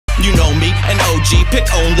me, an OG, pick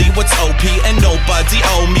only what's OP, and nobody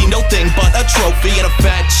owe me no thing but a trophy and a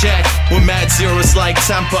fat check. With mad zeros like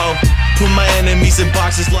tempo, put my enemies in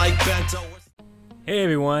boxes like bento. Hey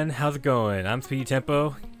everyone, how's it going? I'm Speedy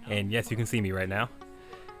Tempo, and yes, you can see me right now.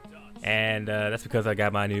 And that's because I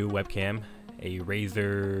got my new webcam, a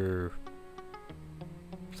Razer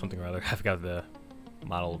something or other. I forgot what the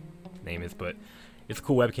model name is, but it's a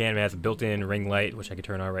cool webcam. It has a built-in ring light, which I can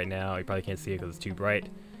turn on right now. You probably can't see it because it's too bright,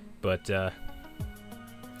 but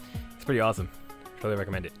it's pretty awesome. Totally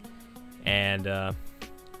recommend it. And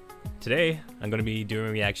today I'm going to be doing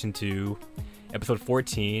a reaction to episode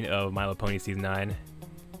 14 of My Little Pony Season 9.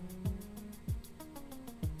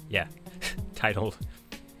 Yeah, titled...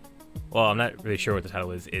 Well, I'm not really sure what the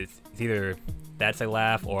title is. It's either That's a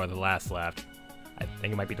Laugh or The Last Laugh. I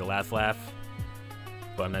think it might be The Last Laugh,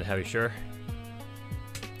 but I'm not entirely sure.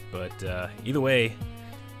 But either way,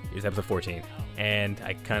 it's episode 14. And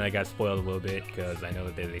I kind of got spoiled a little bit because I know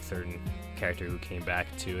that there's a certain character who came back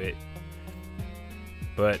to it.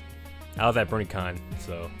 But I was at BronyCon,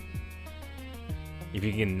 so if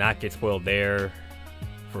you can not get spoiled there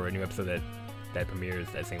for a new episode that premieres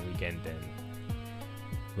that same weekend, then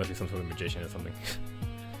must be some sort of magician or something.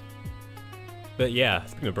 But yeah,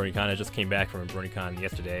 speaking of BronyCon, I just came back from BronyCon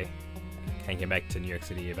yesterday. I came back to New York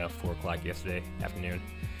City about 4 o'clock yesterday afternoon,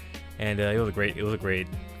 and it was a great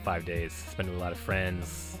 5 days. Spent with a lot of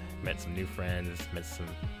friends, met some new friends, met some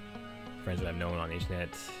friends that I've known on the internet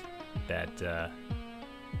that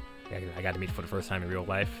I got to meet for the first time in real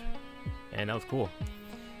life, and that was cool.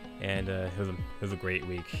 And it was a great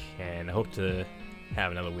week, and I hope to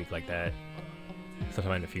have another week like that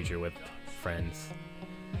sometime in the future with friends.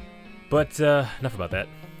 But enough about that.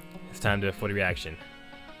 It's time for the reaction.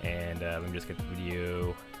 And let me just get the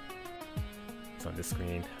video. It's on this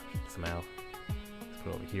screen somehow. Let's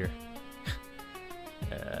put it over here.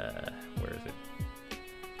 Where is it?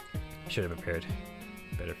 I should have prepared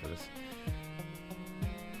better for this.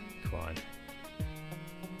 Come on.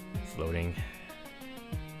 It's loading.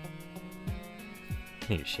 I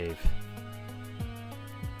need to shave.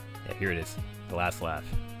 Yeah, here it is. The Last Laugh.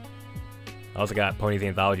 I also got Pony's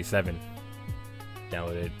Anthology 7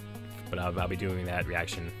 downloaded, but I'll be doing that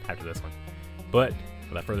reaction after this one. But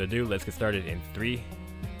without further ado, let's get started in 3,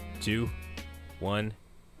 2, 1,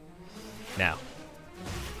 now.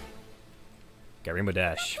 Got Rainbow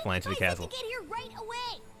Dash flying to the castle. Get here right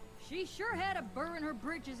away. She sure had a burr in her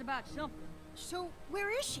britches about something. So where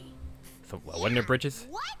is she? So what, wasn't her britches?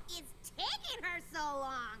 What is taking her so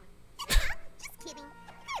long? Just kidding.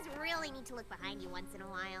 You guys really need to look behind you once in a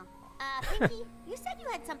while. Pinky, you said you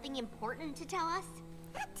had something important to tell us?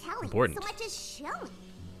 Not telling Important. so much as showing.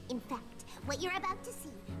 In fact, what you're about to see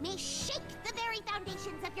may shake the very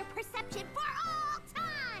foundations of your perception for all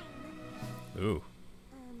time. Ooh.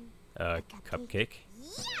 Cupcake?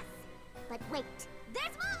 Yes! But wait,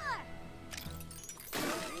 there's more!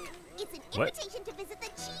 It's an What? invitation to visit the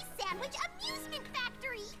Cheese Sandwich Amusement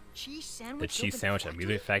Factory! Cheese sandwich? The Cheese Sandwich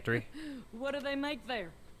Amusement Factory? What do they make there?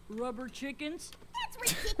 Rubber chickens? That's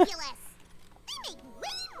ridiculous! They make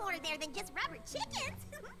way more there than just rubber chickens!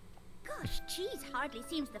 Gosh, Cheese hardly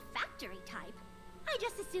seems the factory type. I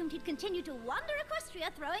just assumed he'd continue to wander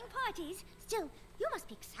Equestria throwing parties. Still, you must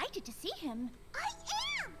be excited to see him. I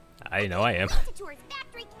am! I know I am. Went to tour his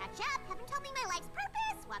factory, catch up, have him tell me my life's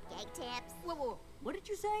purpose, swap gag tips. Whoa, what did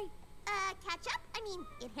you say? Catch up? I mean,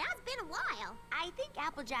 it has been a while. I think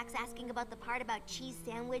Applejack's asking about the part about Cheese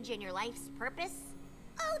Sandwich and your life's purpose.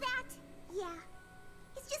 Oh, that? Yeah.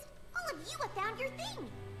 It's just, all of you have found your thing.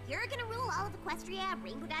 You're gonna rule all of Equestria,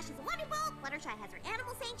 Rainbow Dash has a Wonderbolt, Fluttershy has her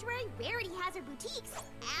animal sanctuary, Rarity has her boutiques,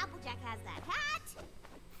 Applejack has that hat.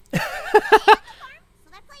 And the farm, so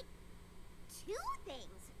that's like 2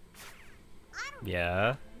 things. I don't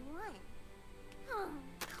Yeah. know. One.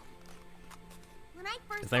 When I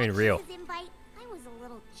first It's not even got real. his invite, I was a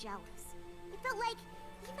little jealous. It felt like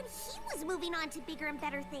even he was moving on to bigger and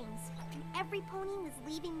better things, and every pony was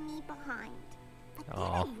leaving me behind. But then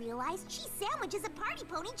I realized Cheese Sandwich is a party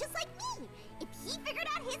pony just like me. If he figured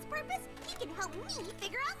out his purpose, he can help me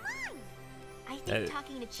figure out mine. I think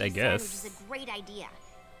talking to I Cheese guess. Sandwich is a great idea.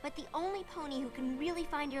 But the only pony who can really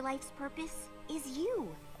find your life's purpose is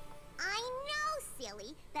you. I know,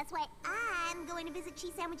 silly. That's why I'm going to visit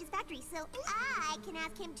Cheese Sandwich's factory, so I can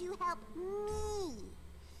ask him to help me.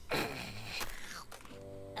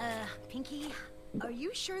 Pinky, are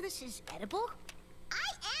you sure this is edible?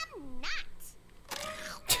 I am not.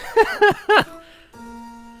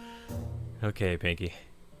 Okay, Pinky.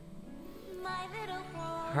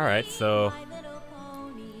 Alright, so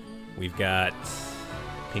we've got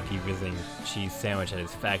Pinky visiting Cheese Sandwich at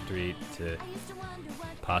his factory to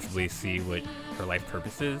possibly see what her life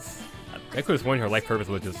purpose is. I could have sworn her life purpose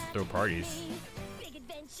was just throw parties.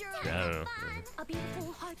 I don't know.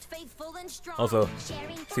 Also,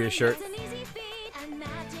 see the shirt?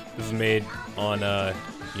 This is made on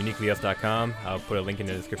uniquelyus.com. I'll put a link in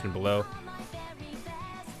the description below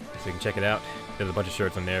so you can check it out. There's a bunch of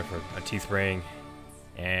shirts on there for a Teespring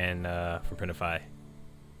and from Printify.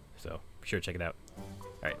 So be sure to check it out.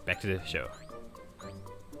 Alright, back to the show.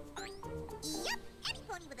 Yep, any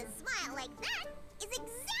pony with a smile like that is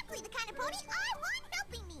exactly the kind of pony I want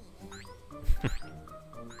helping me.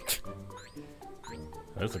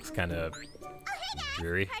 This looks kind of Oh, hey guys.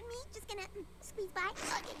 dreary. Pardon me, just gonna squeeze by.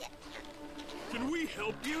 Can we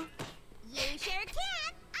help you? You sure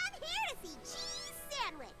can. I'm here to see Cheese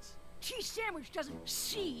Sandwich. Cheese Sandwich doesn't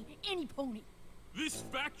see any pony. This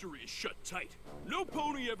factory is shut tight. No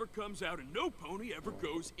pony ever comes out and no pony ever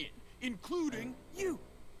goes in, including you.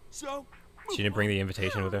 So, She didn't bring the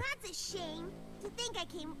invitation Oh, with her. that's a shame. To think I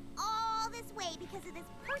came all this way because of this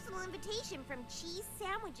personal invitation from Cheese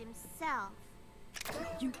Sandwich himself.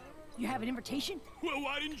 You have an invitation? well,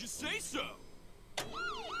 why didn't you say so?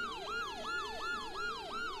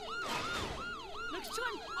 Next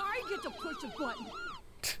time I get to push a button.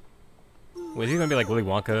 Was he gonna be like Willy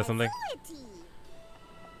Wonka or something? Loyalty.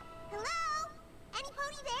 Hello? Any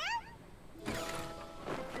pony there?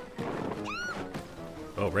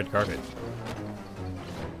 Oh, red carpet.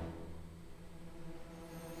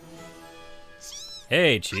 Cheese,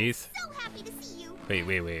 Hey, Cheese. so happy to see you.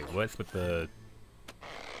 Wait. What's with the...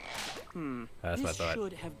 That's what I This thought.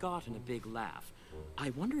 should have gotten a big laugh. I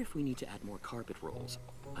wonder if we need to add more carpet rolls.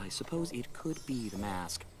 I suppose it could be the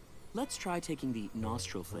mask. Let's try taking the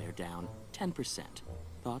nostril flare down 10%.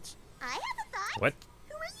 Thoughts? I have a thought. What?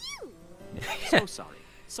 Who are you? So sorry.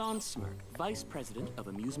 Sans Smirk, Vice President of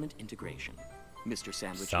Amusement Integration. Mr.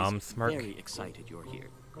 Sandwich Sans is Smirk? very excited you're here.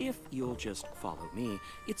 If you'll just follow me,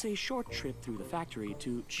 it's a short trip through the factory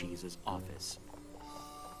to Cheese's office.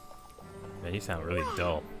 Man, you sound really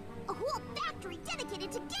dull. A whole factory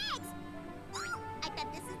dedicated to gags. Ooh, I bet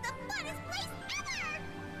this is the funnest place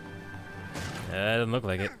ever. Doesn't look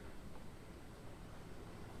like it.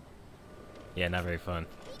 Yeah, not very fun.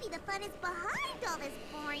 Maybe the fun is behind all this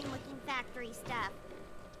boring-looking factory stuff.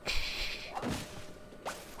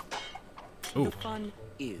 Ooh, The fun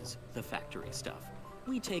is the factory stuff.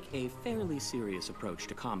 We take a fairly serious approach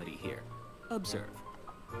to comedy here. Observe.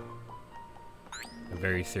 a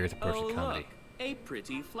very serious approach Oh, to comedy. look, a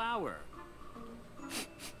pretty flower.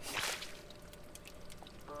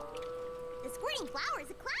 The squirting flower is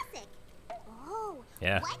a classic. Oh,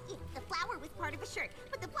 Yeah. What if the flower was part of a shirt,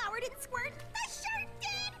 but the flower didn't squirt? The shirt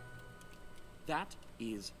did. That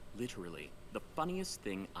is literally the funniest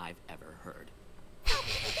thing I've ever heard.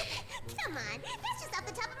 Come on, that's just off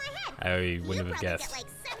the top of my head. I wouldn't You have probably guessed. get like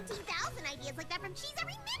 17,000 ideas like that from Cheese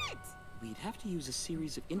every minute. We'd have to use a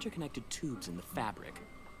series of interconnected tubes in the fabric.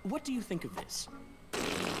 What do you think of this?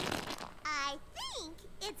 I think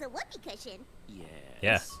it's a whoopee cushion. Yes.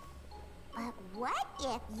 Yeah. But what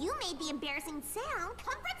if you made the embarrassing sound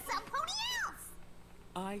come from some pony else?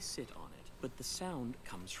 I sit on it, but the sound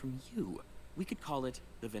comes from you. We could call it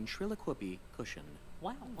the ventriloquy cushion.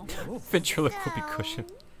 Wow. Ventriloquy cushion.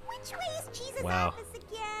 Which way is Cheese's Wow. office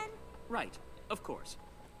again? Right, of course.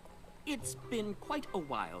 It's been quite a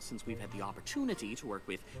while since we've had the opportunity to work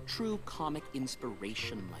with true comic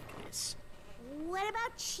inspiration like this. What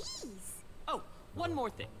about Cheese? Oh, one more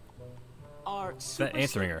thing. Our that super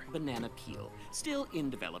answering slick her? banana peel. Still in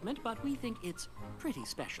development, but we think it's pretty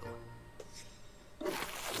special.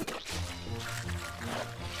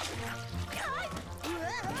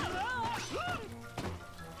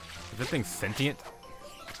 Is that thing sentient?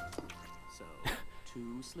 So,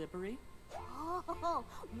 too slippery? Oh,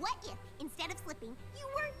 what if instead of slipping, you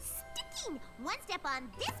were sticking? One step on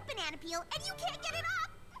this banana peel and you can't get it off.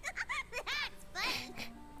 That's funny.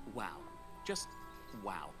 Wow. Just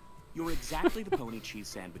wow. You're exactly the pony Cheese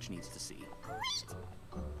Sandwich needs to see. Great,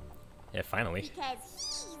 Yeah, finally. because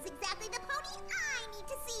he's exactly the pony I need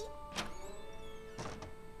to see.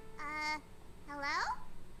 Hello?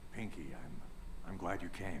 Pinky, I'm glad you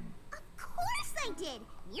came. Of course I did.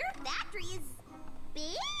 Your factory is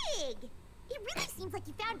big. It really seems like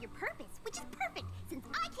you found your purpose, which is perfect since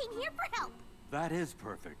I came here for help. That is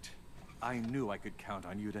perfect. I knew I could count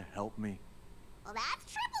on you to help me. Well,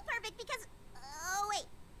 that's triple perfect because... Oh, wait.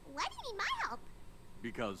 Why do you need my help?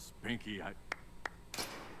 Because, Pinky,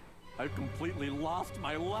 I've completely lost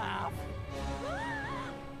my laugh.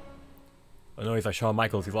 Oh no, he's like Shawn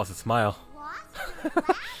Michaels. He's lost his smile. Lost your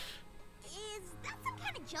laugh? Is that some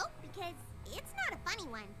kind of joke? Because it's not a funny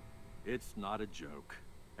one. It's not a joke.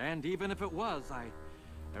 And even if it was,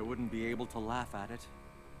 I wouldn't be able to laugh at it.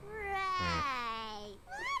 Right.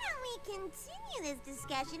 Why don't we continue this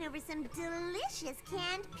discussion over some delicious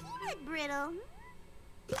canned peanut brittle?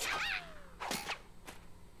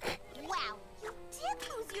 Wow, you did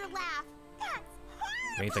lose your laugh. That's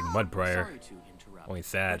horrible. He's like Mudbriar. Sorry to interrupt. Only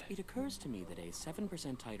sad. But it occurs to me that a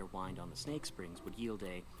 7% tighter wind on the snake springs would yield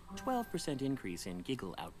a 12% increase in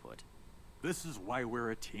giggle output. This is why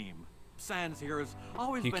we're a team. Sans here has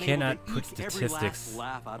always You been cannot able to put eke every statistics last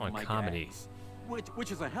laugh out on of my comedy. gags,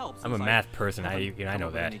 which is a help. I'm a since math person. I haven't know come up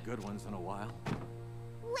with that. Any good ones in a while.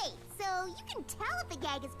 Wait, so you can tell if a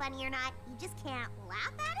gag is funny or not, you just can't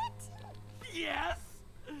laugh at it? Yes,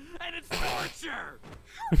 and it's torture.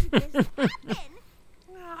 How did this happen?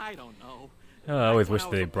 I don't know. Oh, I always When wish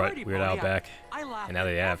was they a brought party Weird Al boy, back, I laughed and now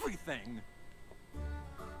they at have. everything.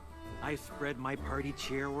 I spread my party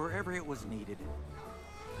cheer wherever it was needed.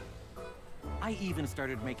 I even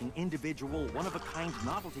started making individual, one-of-a-kind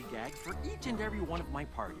novelty gags for each and every one of my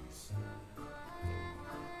parties.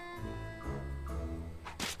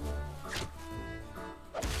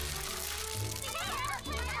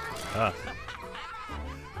 Ah,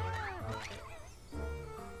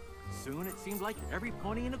 Soon it seemed like every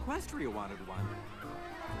pony in Equestria wanted one.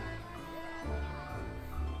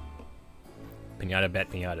 pinata bat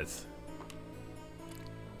pinatas.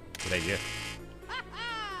 Good idea.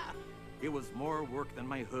 It was more work than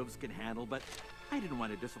my hooves could handle, but I didn't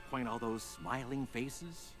want to disappoint all those smiling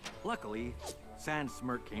faces. Luckily, Sand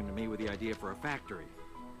Smirk came to me with the idea for a factory.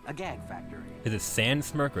 A gag factory. Is it Sand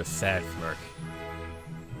Smirk or Sad Smirk?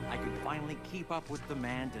 I could finally keep up with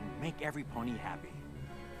demand and make every pony happy.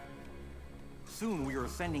 Soon we were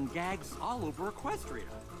sending gags all over Equestria.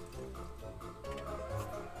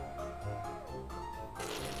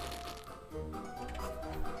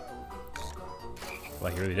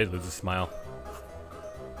 Well, he really did lose a smile.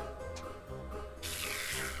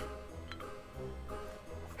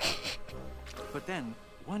 But then,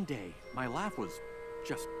 one day, my laugh was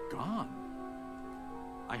just gone.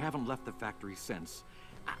 I haven't left the factory since.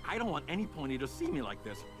 I don't want any pony to see me like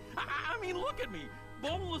this. I mean, look at me.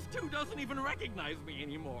 Boneless 2 doesn't even recognize me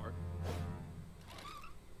anymore.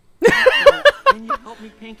 So, can you help me,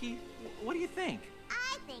 Pinky? What do you think?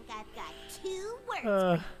 I think I've got 2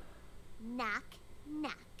 words. Knock,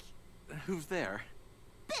 knock. Who's there?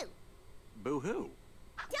 Boo! Boo-hoo.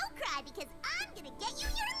 Don't cry because I'm gonna get you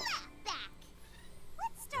your laugh back.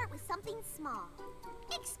 Let's start with something small.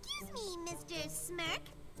 Excuse me, Mr. Smirk,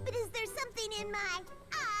 but is there something in my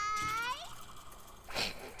eye?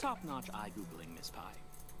 Top-notch eye googling, Miss Pie.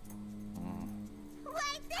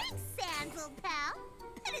 Why, thanks, Sans, old pal.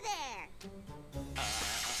 Put it there.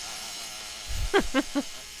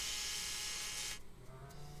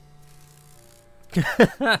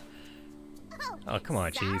 Oh, come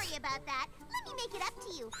on, sorry Cheese. about that. Let me make it up to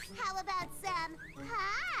you. How about some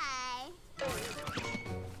pie?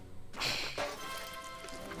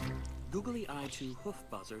 Googly eye to hoof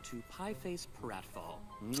buzzer to pie face pratfall.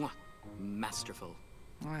 Mwah. Masterful.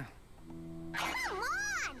 Come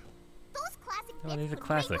on! Those classic Oh, bits these are put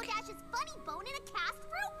classic. Rainbow Dash's funny bone in a cast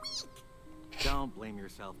for a week. Don't blame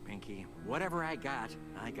yourself, Pinky. Whatever I got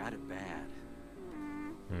it bad.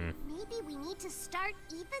 Maybe we need to start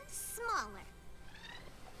even smaller.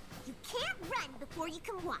 You can't run before you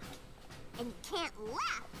can walk. And you can't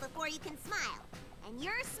laugh before you can smile. And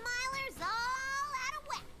your smiler's all out of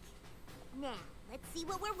whack. Now, let's see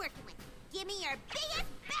what we're working with. Give me your biggest,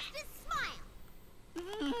 bestest smile.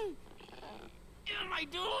 Am I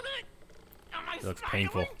doing it? Am I It looks smiling?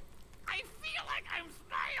 painful. I feel like I'm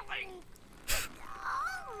smiling.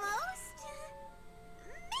 Almost.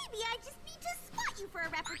 Maybe I just need to spot you for a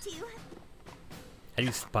rep or 2. How do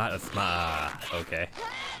you spot a smile? Okay.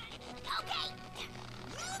 Okay,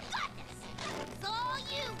 you got this. It's all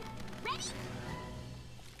you. Ready?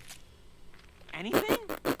 Anything?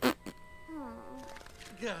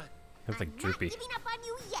 Looks like I'm droopy. not giving up on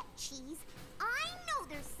you yet, Cheese. I know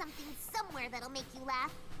there's something somewhere that'll make you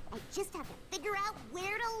laugh. I just have to figure out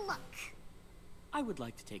where to look. I would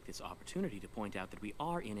like to take this opportunity to point out that we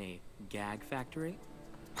are in a gag factory.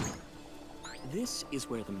 This is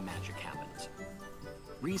where the magic happens.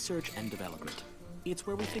 Research and development. It's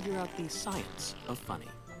where we figure out the science of funny.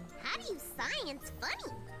 How do you science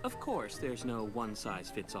funny? Of course, there's no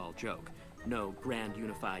one-size-fits-all joke, no grand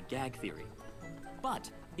unified gag theory.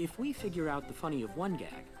 But if we figure out the funny of one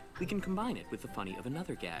gag, we can combine it with the funny of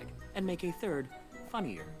another gag and make a third,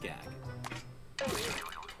 funnier gag.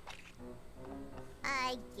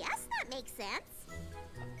 I guess that makes sense.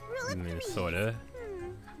 Rule of 3. Minnesota.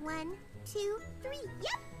 1, 2, 3.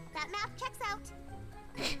 Yep, that math checks out.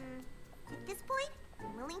 At this point,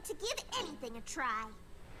 I'm willing to give anything a try.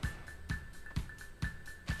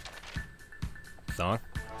 Song?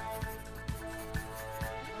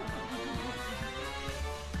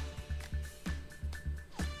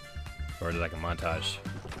 Or is it like a montage?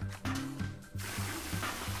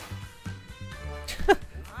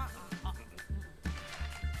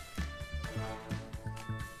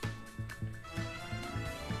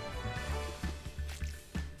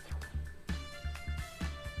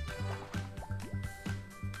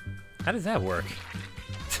 How does that work?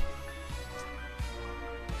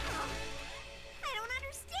 I don't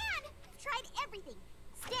understand. I've tried everything.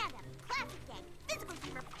 Stand-up, classic gag, physical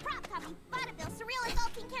humor, prop comedy, vaudeville, surreal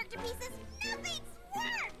adulting character pieces. Nothing's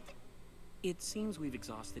worked! It seems we've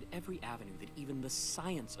exhausted every avenue that even the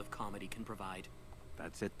science of comedy can provide.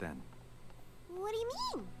 That's it then. What do you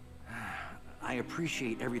mean? I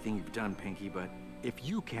appreciate everything you've done, Pinky, but if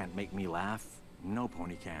you can't make me laugh, no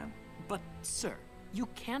pony can. But, sir, you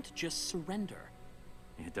can't just surrender.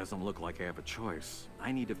 It doesn't look like I have a choice.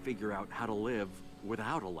 I need to figure out how to live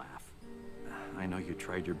without a laugh. I know you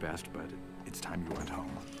tried your best, but it's time you went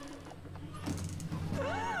home.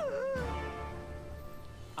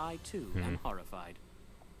 I, too, am horrified.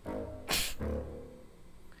 It's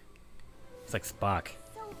like Spock.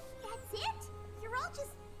 So, that's it? You're all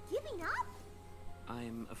just giving up?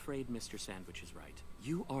 I'm afraid Mr. Sandwich is right.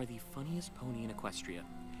 You are the funniest pony in Equestria.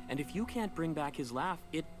 And if you can't bring back his laugh,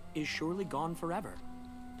 it is surely gone forever.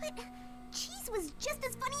 But Cheese was just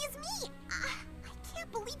as funny as me. I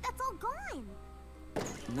can't believe that's all gone.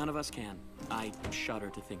 None of us can. I shudder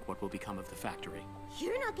to think what will become of the factory.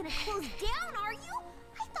 You're not gonna close down, are you?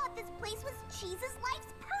 I thought this place was Cheese's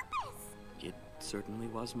life's purpose. It certainly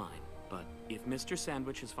was mine. But if Mr.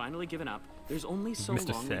 Sandwich has finally given up, there's only so Mr.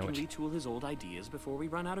 long we can Sandwich. retool his old ideas before we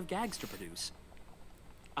run out of gags to produce.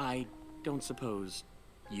 I don't suppose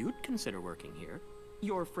you'd consider working here.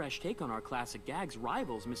 Your fresh take on our classic gags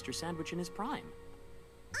rivals Mr. Sandwich in his prime.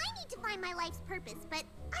 I need to find my life's purpose, but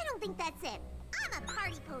I don't think that's it. I'm a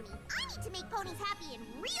party pony. I need to make ponies happy in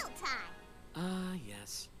real time.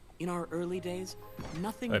 Yes. In our early days,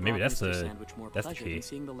 nothing Maybe brought that's Mr. the- Sandwich more that's the pleasure key. than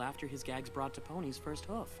seeing the laughter his gags brought to Pony's first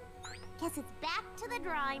hoof. Guess it's back to the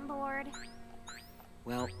drawing board.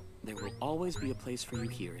 Well, there will always be a place for you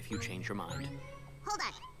here if you change your mind. Hold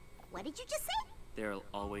on. What did you just say? There'll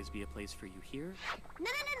always be a place for you here. No.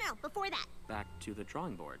 Before that. Back to the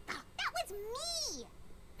drawing board. That was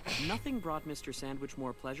me! Nothing brought Mr. Sandwich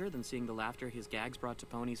more pleasure than seeing the laughter his gags brought to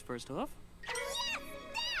Pony's first hoof. Yes,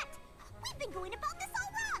 that! We've been going about this all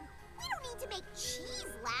wrong. We don't need to make Cheese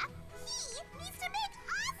laugh. He needs to make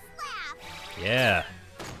us laugh. Yeah.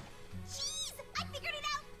 Cheese, I figured it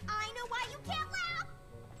out. I know why you can't laugh.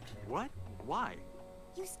 What? Why?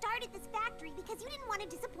 You started this factory because you didn't want to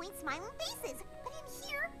disappoint smiling faces. But in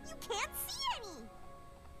here, you can't see any.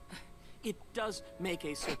 It does make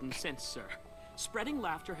a certain sense, sir. Spreading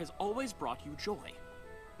laughter has always brought you joy.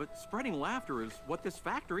 But spreading laughter is what this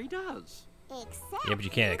factory does. Except Yeah, but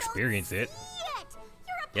you can't don't experience it. see it.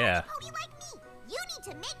 You're a Yeah. pony like me. You need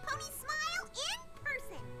to make ponies smile in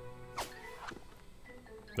person.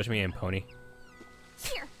 What you mean, pony?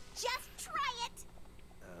 Here, just try it.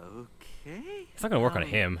 Okay. It's not gonna work on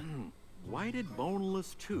him. Why did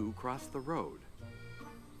Boneless 2 cross the road?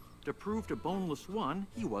 To prove to Boneless 1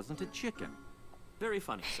 he wasn't a chicken. Very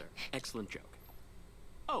funny, sir. Excellent joke.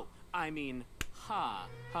 Oh, I mean, ha.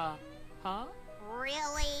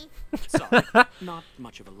 Really? Sorry, not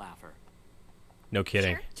much of a laugher. No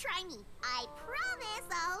kidding. Here, try me. I promise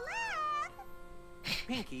I'll laugh.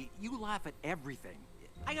 Pinky, you laugh at everything.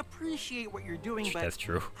 I appreciate what you're doing, but That's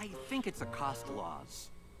true. I think it's a cost loss.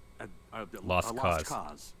 Lost a cause.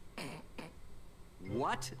 cause.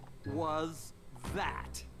 What was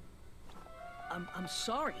that? I'm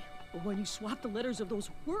sorry, but when you swapped the letters of those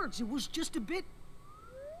words, it was just a bit...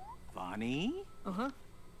 Funny? Uh-huh.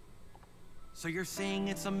 So you're saying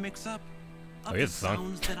it's a mix-up of the here's the song.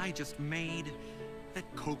 sounds that I just made that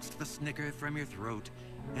coaxed the snicker from your throat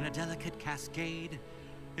in a delicate cascade?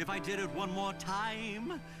 If I did it one more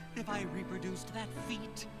time, if I reproduced that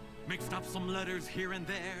feat, mixed up some letters here and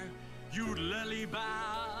there, you'd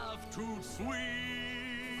lily-bath too sweet.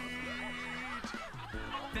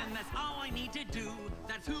 Then that's all I need to do,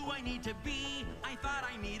 that's who I need to be. I thought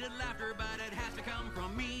I needed laughter, but it has to come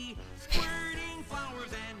from me. Squirting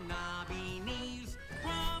flowers and knobby knees,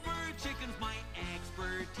 rubber chicken's my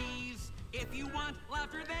expertise. If you want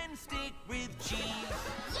laughter, then stick with cheese.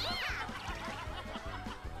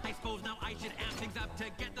 I suppose now I should amp things up to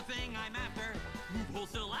get the thing I'm after. Move whole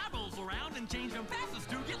syllables around and change them fastest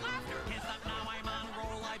to get laughter. Can't stop now, I'm on a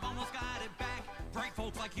roll, I've almost got it back. Bright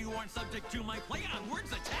folks like you aren't subject to my play on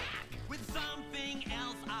words attack. With something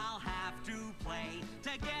else I'll have to play to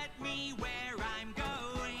get me where I'm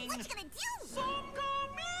going. What you gonna do? Some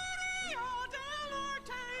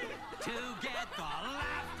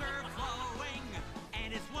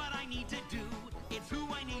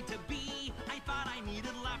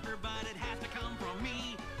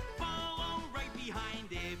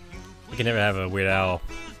can never have a Weird Al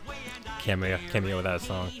cameo without a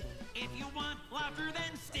song. If you want laughter,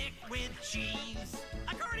 then stick with cheese.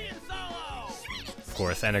 Accordion solo! Of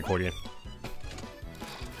course, and accordion.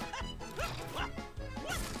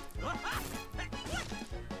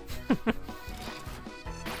 And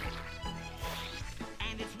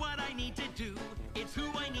it's what I need to do. It's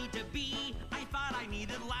who I need to be. I thought I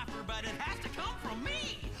needed laughter, but it has to come from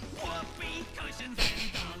me. Whoopee cushions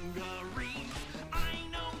and dungarees. I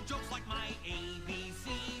know jokes like my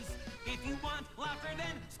ABCs. If you want laughter,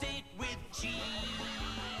 then stick with cheese.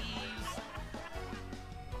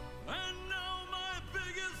 And now my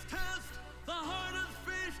biggest test, the hardest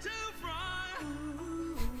fish to fry.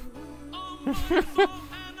 So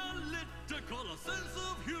analytical, a sense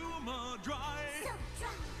of humor dry.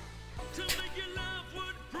 To make you laugh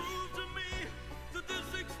would prove to me that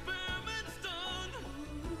this experiment's done.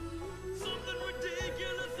 Something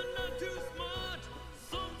ridiculous and not too smart.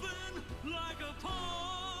 Something like a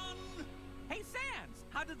pun. Hey, Sans,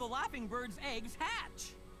 how did the laughing bird's eggs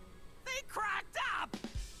hatch? They cracked up!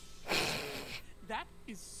 That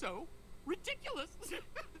is so ridiculous.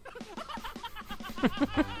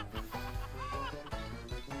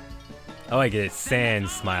 Oh, I get it. Sans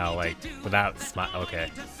smile, like, without smile. Okay,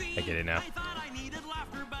 I get it now. I thought I needed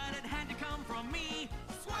laughter, but it had to come from me.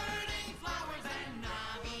 Squirting flowers and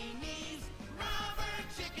nominees, rubber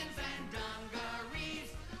chickens and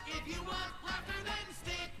dungarees. If you want laughter, then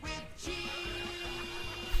stick with cheese.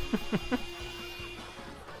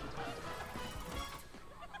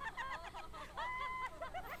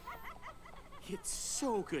 It's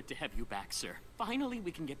so good to have you back, sir. Finally,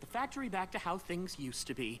 we can get the factory back to how things used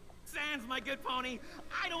to be. Sans, my good pony,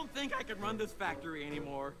 I don't think I can run this factory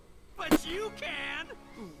anymore. But you can!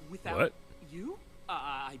 Without What? You?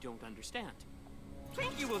 I don't understand.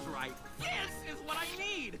 Pinky was right. This is what I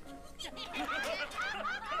need.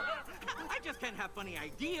 I just can't have funny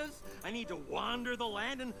ideas. I need to wander the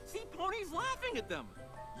land and see ponies laughing at them.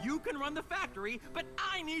 You can run the factory, but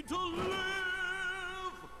I need to live.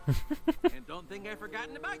 And don't think I've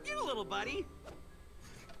forgotten about you, little buddy.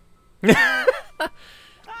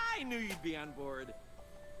 I knew you'd be on board.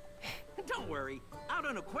 Don't worry. Out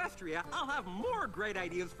in Equestria, I'll have more great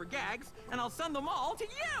ideas for gags, and I'll send them all to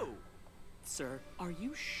you. Sir, are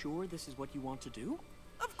you sure this is what you want to do?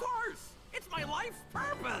 Of course. It's my life's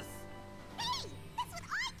purpose. Hey, that's what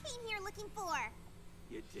I came here looking for.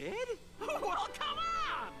 You did? Well, come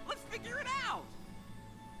on. Let's figure it out.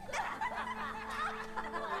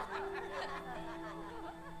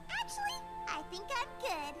 Actually, I think I'm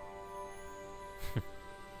good.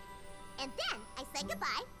 And then I said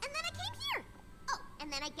goodbye, and then I came here. Oh,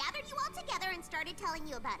 and then I gathered you all together and started telling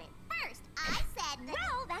you about it. First, I said that...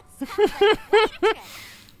 Well, that sounds like quite a trip.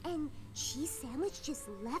 And Cheese Sandwich just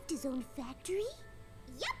left his own factory?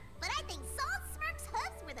 Yep, but I think Salt Smirk's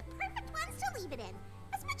hooves were the perfect ones to leave it in.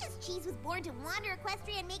 As much as Cheese was born to wander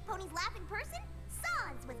Equestria and make ponies laugh in person,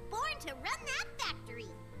 Sans was born to run that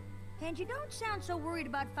factory. And you don't sound so worried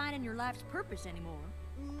about finding your life's purpose anymore.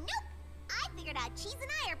 Nope. I figured out Cheese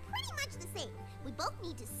and I are pretty much the same. We both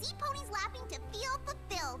need to see ponies laughing to feel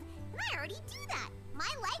fulfilled. And I already do that.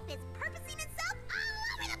 My life is purposing itself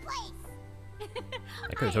all over the place.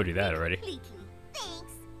 I could have told you that already. Completely.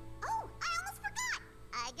 Thanks. Oh, I almost forgot.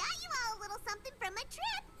 I got you all a little something from a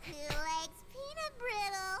trip. Who likes peanut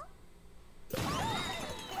brittle?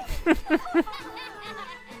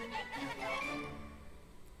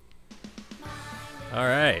 All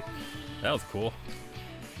right, that was cool.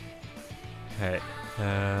 All right,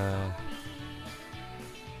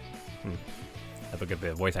 I'll look at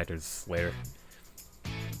the voice actors later.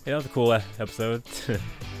 Yeah, that was a cool episode to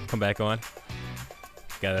come back on.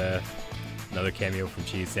 Got another cameo from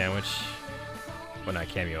Cheese Sandwich. Well, not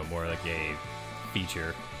cameo, more like a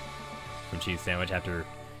feature from Cheese Sandwich after,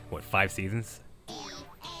 what, 5 seasons?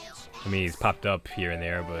 I mean, he's popped up here and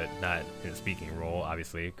there, but not in a speaking role,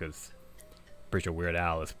 obviously, because pretty sure Weird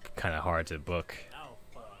Al is kind of hard to book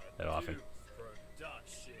that often.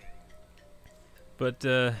 But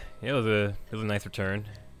yeah, it was a nice return.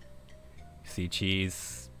 See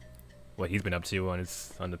Cheese, what he's been up to on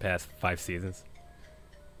the past 5 seasons,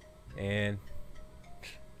 and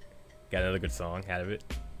got another good song out of it.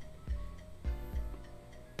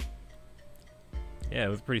 Yeah, it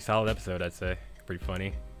was a pretty solid episode, I'd say. Pretty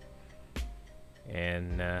funny.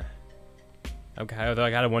 And I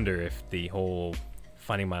gotta wonder if the whole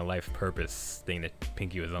finding my life purpose thing that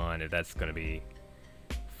Pinky was on, if that's gonna be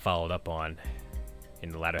followed up on in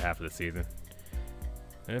the latter half of the season.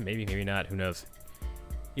 Maybe, maybe not, who knows.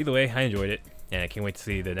 Either way, I enjoyed it, and I can't wait to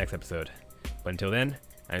see the next episode. But until then,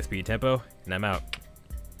 I'm Speedy Tempo, and I'm out.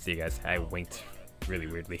 See you guys. I winked really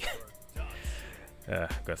weirdly. I'm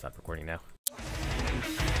gonna stop recording now.